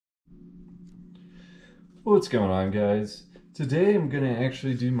What's going on, guys? Today I'm going to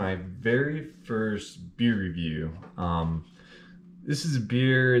actually do my very first beer review. This is a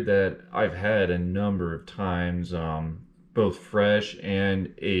beer that I've had a number of times, both fresh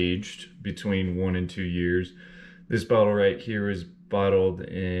and aged between 1 and 2 years. This bottle right here was bottled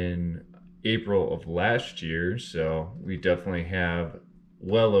in April of last year, so we definitely have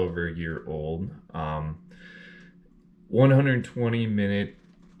well over a year old. 120-minute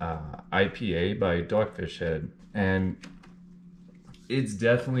IPA by Dogfish Head, and it's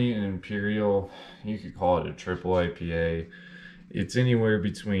definitely an Imperial. You could call it a triple IPA. It's anywhere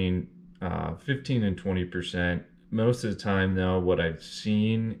between 15 and 20%. Most of the time, though, what I've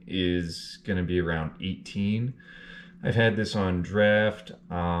seen is going to be around 18. I've had this on draft.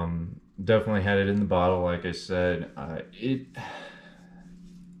 Definitely had it in the bottle, like I said.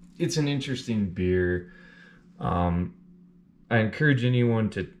 It's an interesting beer. I encourage anyone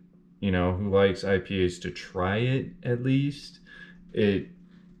to, who likes IPAs to try it at least. The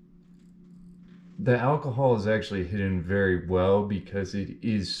alcohol is actually hidden very well because it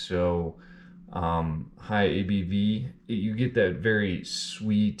is so high ABV. You get that very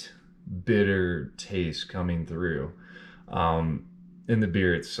sweet, bitter taste coming through in the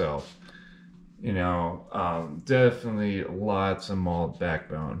beer itself. Definitely lots of malt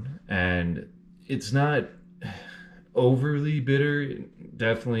backbone, and it's not overly bitter.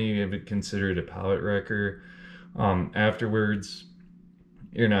 Definitely, I would consider it a palate wrecker. Afterwards,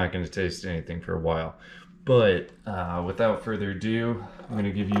 you're not going to taste anything for a while. But without further ado, I'm going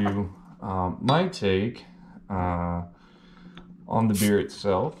to give you my take on the beer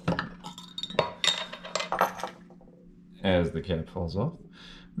itself. As the cap falls off,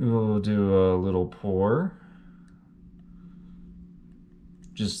 we'll do a little pour,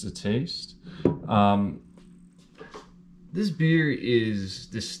 just a taste. This beer is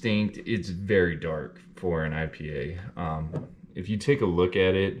distinct. It's very dark for an IPA. If you take a look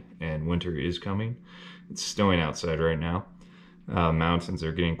at it, and winter is coming, it's snowing outside right now. Mountains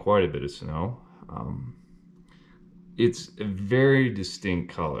are getting quite a bit of snow. It's a very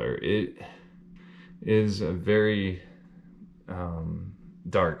distinct color. It is a very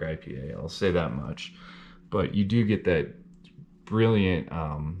dark IPA, I'll say that much. But you do get that brilliant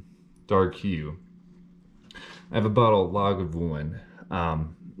dark hue. I have a bottle of Lagavulin.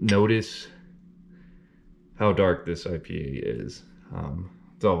 Notice how dark this IPA is.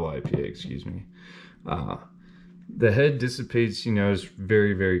 Double IPA, excuse me. The head dissipates,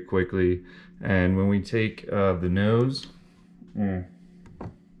 very, very quickly. And when we take the nose, you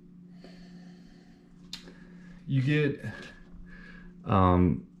get,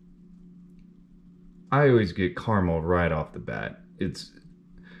 I always get caramel right off the bat. It's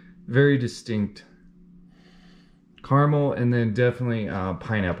very distinct caramel, and then definitely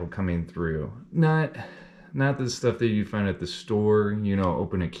pineapple coming through. Not the stuff that you find at the store.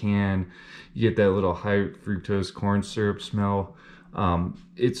 Open a can, you get that little high fructose corn syrup smell.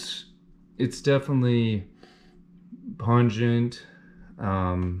 It's definitely pungent,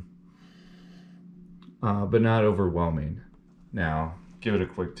 but not overwhelming. Now, give it a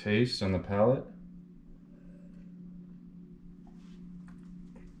quick taste on the palate.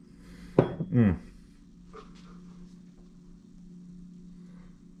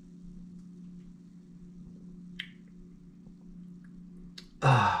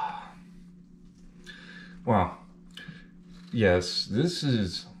 Wow. Yes,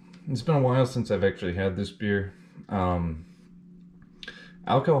 it's been a while since I've actually had this beer.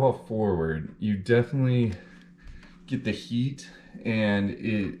 Alcohol forward, you definitely get the heat,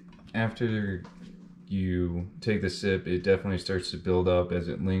 and after you take the sip, it definitely starts to build up as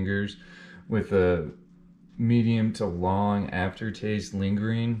it lingers, with a medium to long aftertaste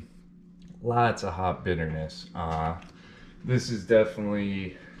lingering. Lots of hop bitterness. This is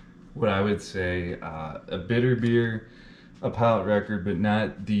definitely what I would say a bitter beer, a palate wrecker, but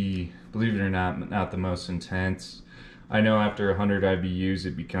not believe it or not the most intense. I know after 100 IBUs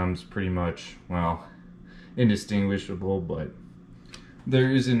it becomes pretty much, well, indistinguishable, but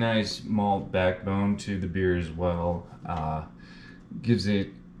there is a nice malt backbone to the beer as well. Gives it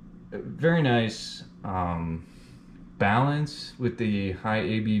a very nice balance with the high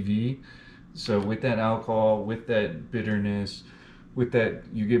ABV. So with that alcohol, with that bitterness, with that,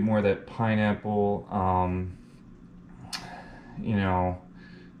 you get more of that pineapple,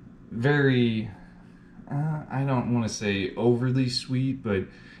 very, I don't want to say overly sweet, but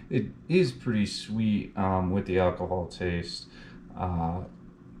it is pretty sweet with the alcohol taste.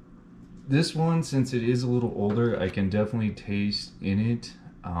 This one, since it is a little older, I can definitely taste in it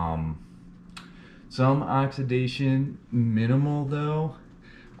some oxidation, minimal though.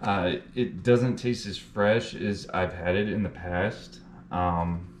 It doesn't taste as fresh as I've had it in the past.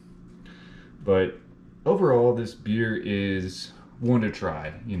 But overall, this beer is one to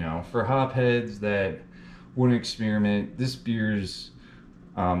try. You know, for hopheads that want to experiment, this beer's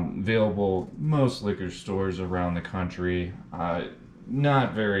available most liquor stores around the country.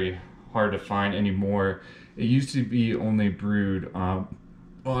 Not very hard to find anymore. It used to be only brewed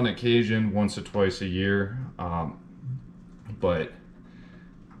on occasion, once or twice a year, but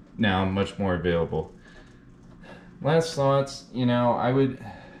now much more available. Last thoughts, you know, I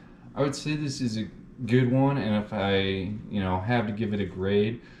would say this is a good one, and if I, you know, have to give it a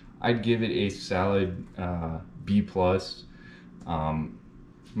grade, I'd give it a solid B plus.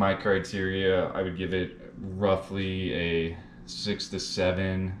 My criteria, I would give it roughly a 6 to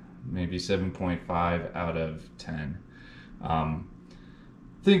 7, maybe 7.5 out of 10.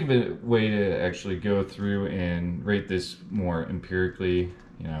 Think of a way to actually go through and rate this more empirically,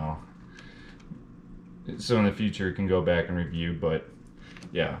 you know, so in the future you can go back and review. But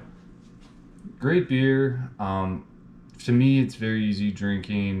yeah, great beer. To me, it's very easy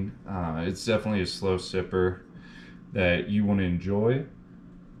drinking. It's definitely a slow sipper that you want to enjoy.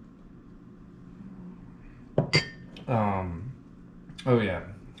 Oh yeah,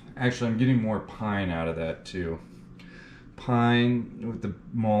 actually I'm getting more pine out of that too. Pine with the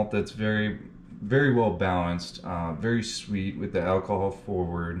malt that's very, very well balanced, very sweet with the alcohol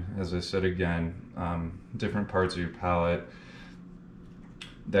forward, as I said again, different parts of your palate.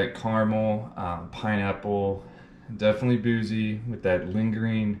 That caramel, pineapple, definitely boozy with that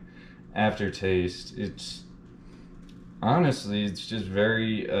lingering aftertaste. It's honestly, it's just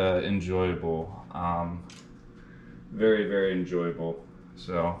very enjoyable. Very, very enjoyable.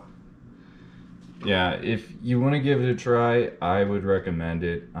 So yeah, if you want to give it a try, I would recommend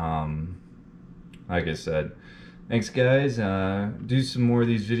it. Like I said, thanks guys. Do some more of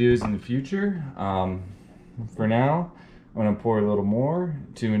these videos in the future. For now, I'm gonna pour a little more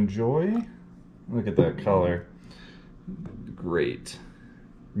to enjoy. Look at that color. Great.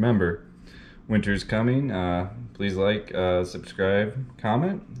 Remember, winter's coming. Please like, subscribe,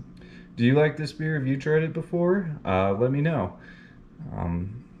 comment. Do you like this beer? Have you tried it before? Let me know.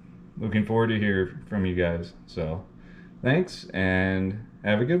 Looking forward to hear from you guys. So, thanks and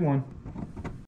have a good one.